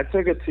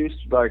took a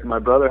like my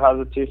brother has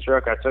a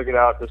two-stroke. I took it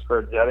out just for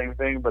a jetting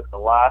thing, but the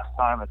last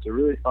time, it's a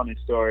really funny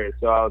story.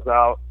 So I was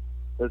out.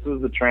 This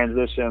was the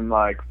transition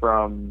like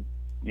from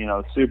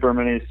super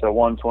minis to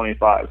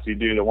 125. So you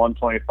do the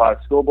 125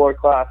 schoolboy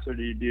class, or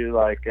do you do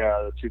like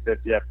the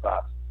 250F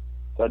class?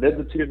 So I did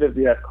the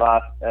 250F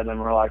class, and then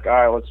we're like, all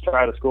right, let's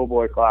try the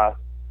schoolboy class.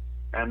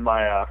 And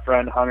my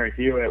friend Hunter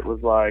Hewitt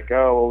was like,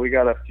 oh, well, we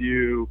got a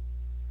few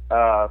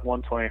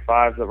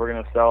 125s that we're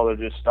going to sell. They're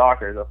just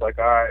stockers. I was like,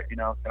 all right, can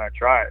I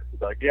try it?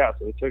 He's like, yeah.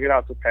 So we took it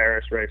out to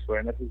Paris Raceway,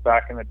 and this is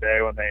back in the day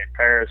when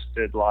Paris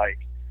did like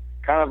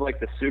kind of like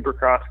the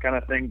Supercross kind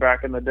of thing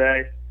back in the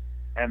day.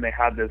 And they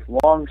had this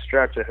long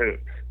stretch of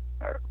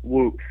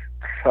whoops,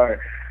 sorry.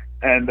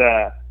 And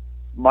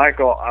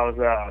Michael,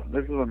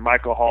 this is when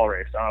Michael Hall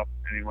raced. I don't know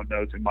if anyone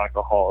knows who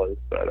Michael Hall is,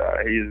 but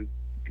he's,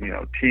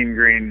 Team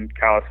Green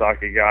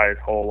Kawasaki guy his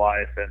whole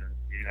life. And,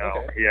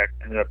 he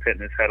ended up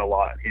hitting his head a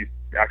lot. He's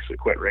actually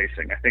quit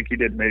racing. I think he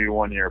did maybe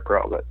 1 year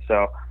pro, but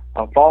so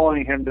I'm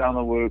following him down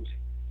the whoops,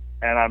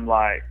 and I'm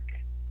like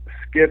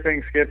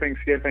skipping,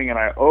 and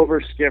I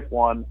over skip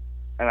one.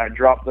 And I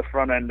drop the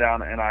front end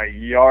down, and I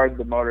yard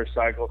the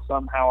motorcycle.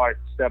 Somehow I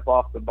step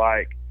off the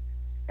bike,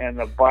 and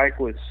the bike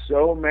was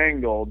so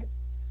mangled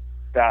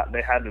that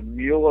they had to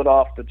mule it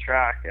off the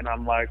track. And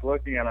I'm like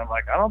looking at it, I'm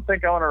like, I don't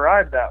think I want to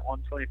ride that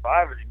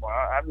 125 anymore.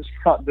 I'm just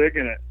not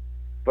digging it.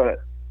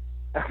 But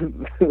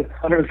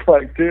Hunter's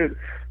like, dude,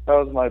 that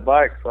was my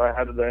bike. So I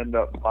had to end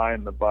up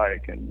buying the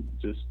bike and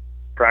just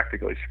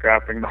practically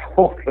scrapping the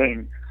whole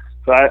thing.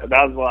 So that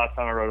was the last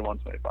time I rode a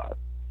 125.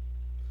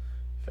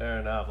 Fair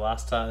enough.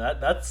 Last time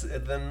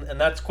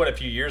that's quite a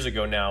few years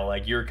ago now.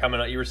 Like you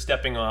were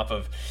stepping off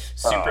of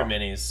super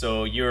minis.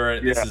 So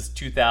this is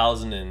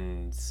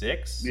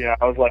 2006. Yeah,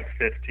 I was like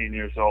 15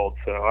 years old,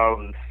 so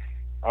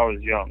I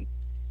was young.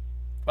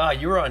 Wow,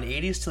 you were on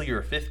 80s till you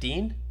were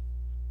 15?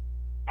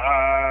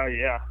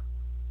 Yeah.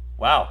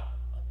 Wow,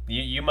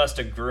 you must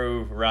have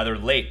grew rather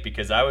late,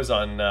 because I was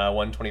on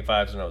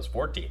 125s when I was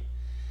 14.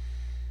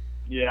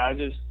 Yeah, I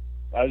just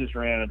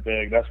ran it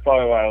big. That's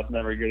probably why I was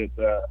never good at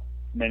the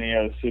many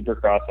of the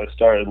Supercross. I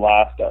started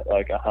last at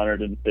like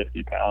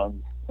 150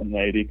 pounds in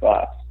the 80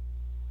 class.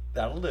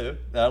 That'll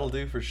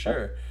do for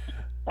sure.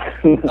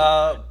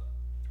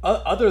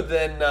 Other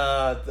than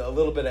a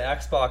little bit of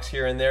Xbox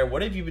here and there,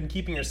 what have you been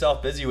keeping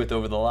yourself busy with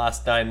over the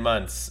last 9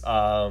 months?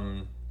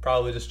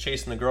 Probably just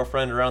chasing the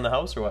girlfriend around the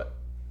house, or what?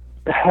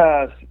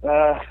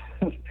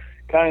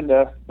 Kind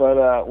of, but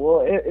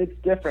it's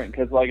different,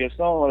 because like if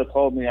someone would have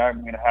told me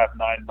I'm going to have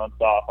 9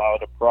 months off, I would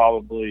have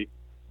probably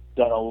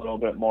done a little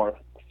bit more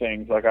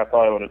things. Like I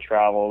thought I would have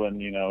traveled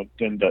and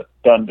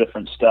done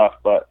different stuff,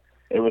 but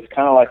it was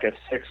kind of like a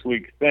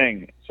 6-week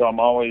thing. So I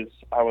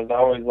was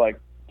always like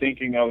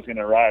thinking I was going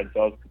to ride, so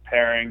I was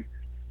preparing.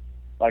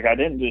 Like I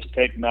didn't just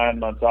take 9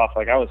 months off.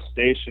 Like I was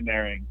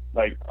stationary,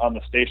 like on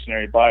the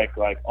stationary bike,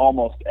 like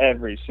almost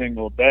every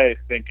single day,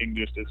 thinking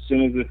just as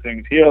soon as this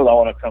thing's healed, I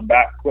want to come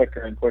back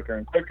quicker and quicker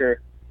and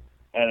quicker.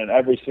 And then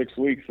every 6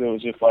 weeks, it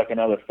was just like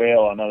another fail,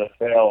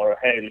 or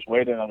hey, just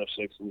wait another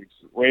 6 weeks.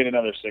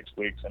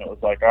 And it was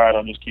like, all right,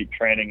 I'll just keep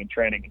training.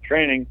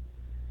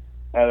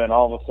 And then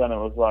all of a sudden, it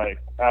was like,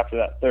 after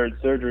that third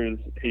surgery,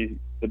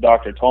 the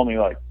doctor told me,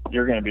 like,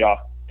 you're going to be off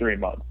 3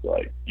 months.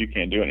 Like, you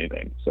can't do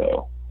anything.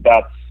 So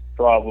that's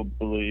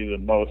probably the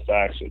most I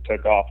actually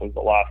took off, was the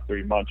last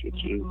 3 months,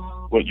 which is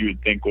what you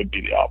would think would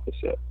be the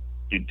opposite.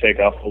 You'd take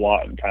off a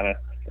lot and kind of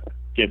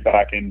get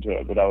back into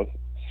it. But I was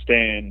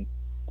staying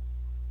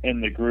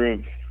in the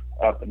groove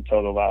up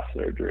until the last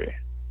surgery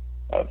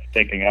of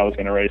thinking I was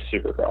going to race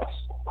Supercross.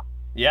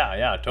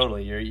 Yeah,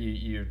 totally.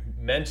 You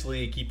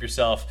mentally keep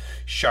yourself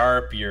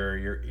sharp.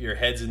 Your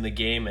head's in the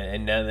game,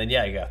 and then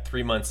you got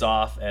 3 months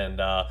off, and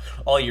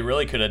all you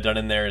really could have done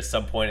in there at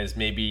some point is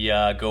maybe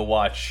go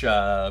watch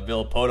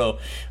Bill Poto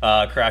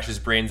crash his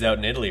brains out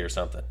in Italy or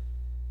something.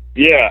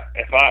 Yeah,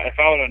 if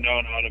I would have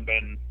known, I would have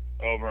been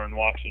over and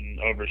watching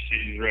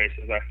overseas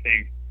races. I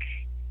think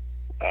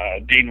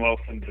Dean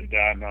Wilson did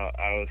that, and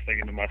I was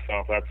thinking to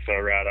myself, that's so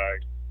rad.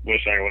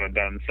 wish I would have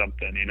done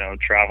something,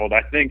 traveled.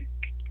 I think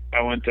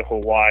I went to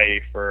Hawaii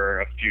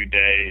for a few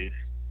days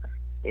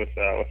with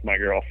my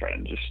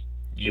girlfriend,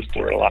 just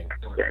to relax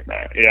during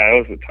that. Yeah,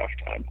 it was a tough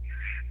time.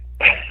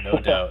 No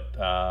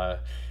doubt.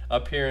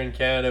 Up here in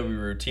Canada, we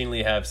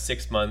routinely have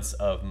 6 months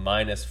of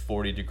minus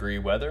 40 degree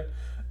weather.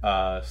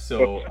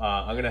 So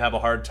I'm going to have a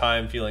hard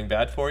time feeling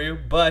bad for you.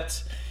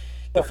 But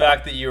the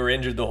fact that you were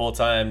injured the whole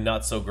time,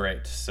 not so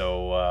great.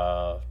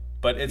 So,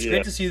 but it's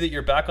great to see that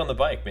you're back on the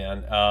bike,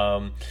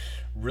 man.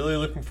 Really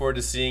looking forward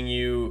to seeing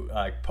you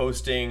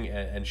posting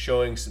and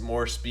showing some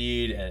more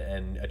speed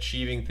and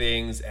achieving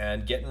things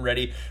and getting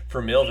ready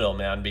for Millville,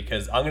 man,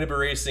 because I'm going to be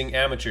racing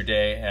amateur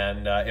day,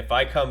 and if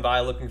I come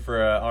by looking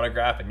for an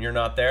autograph and you're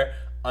not there,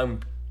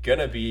 I'm going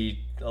to be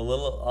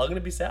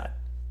sad.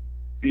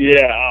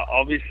 Yeah,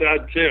 I'll be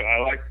sad too.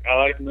 I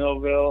like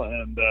Millville,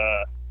 and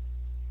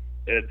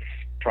it's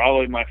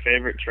probably my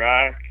favorite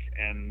track,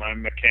 and my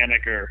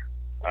mechanic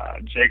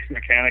Jake's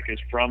mechanic is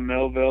from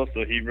Millville,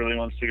 so he really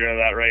wants to go to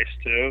that race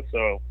too.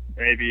 So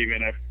maybe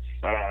even if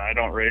I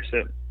don't race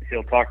it,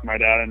 he'll talk my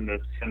dad into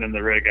sending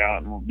the rig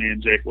out, and me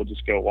and Jake will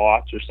just go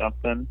watch or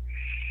something.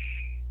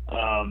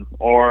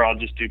 Or I'll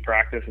just do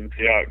practice and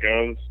see how it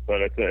goes.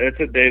 But it's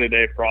a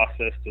day-to-day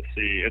process to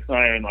see. It's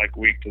not even like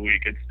week to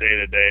week. It's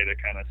day-to-day to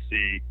kind of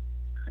see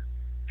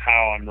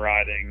how I'm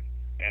riding.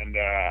 And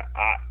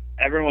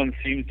everyone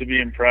seems to be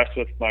impressed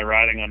with my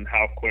riding on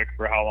how quick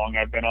for how long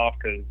I've been off,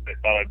 because they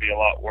thought I'd be a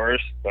lot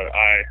worse. But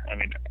I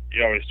mean,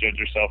 you always judge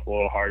yourself a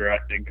little harder. I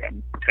think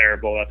I'm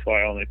terrible. That's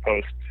why I only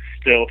post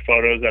still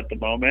photos at the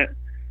moment.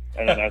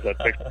 And then as I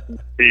pick some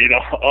speed,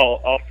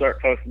 I'll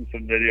start posting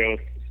some videos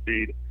of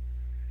speed.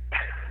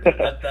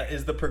 that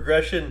is the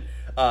progression.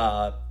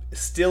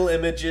 Still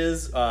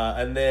images,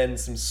 and then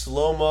some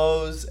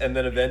slow-mos, and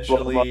then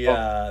eventually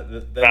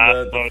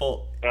the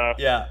full...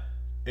 yeah.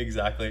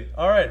 Exactly.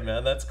 All right,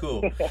 man. That's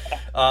cool.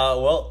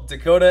 Well,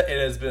 Dakota, it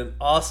has been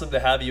awesome to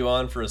have you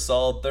on for a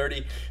solid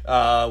 30.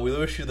 We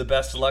wish you the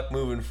best of luck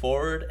moving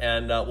forward,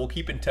 and we'll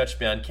keep in touch,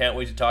 man. Can't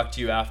wait to talk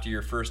to you after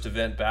your first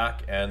event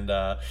back, and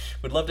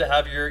would love to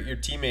have your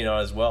teammate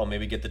on as well.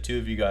 Maybe get the two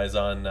of you guys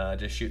on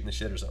just shooting the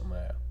shit or something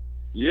like that.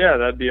 Yeah,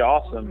 that'd be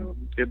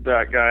awesome. Get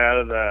that guy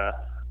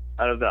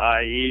out of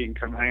the IE and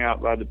come hang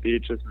out by the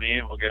beach with me,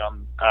 and we'll get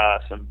on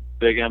some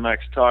Big MX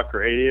Talk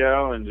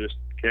radio and just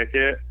kick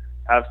it.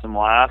 Have some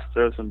laughs,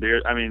 throw some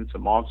beers,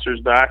 some monsters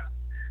back,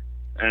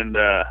 and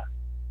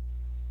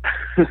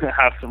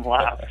have some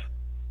laughs.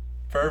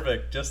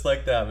 Perfect, just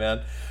like that,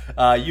 man.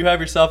 You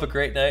have yourself a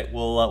great night.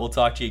 We'll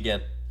talk to you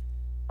again.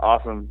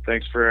 Awesome.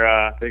 Thanks for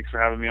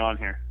having me on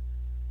here.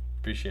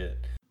 Appreciate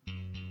it.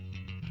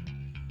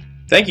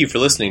 Thank you for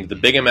listening to the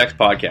Big MX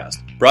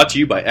podcast, brought to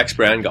you by X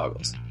Brand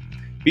Goggles.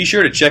 Be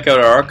sure to check out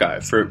our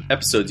archive for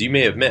episodes you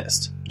may have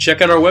missed.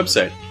 Check out our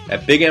website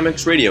at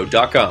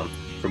bigmxradio.com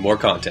for more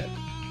content.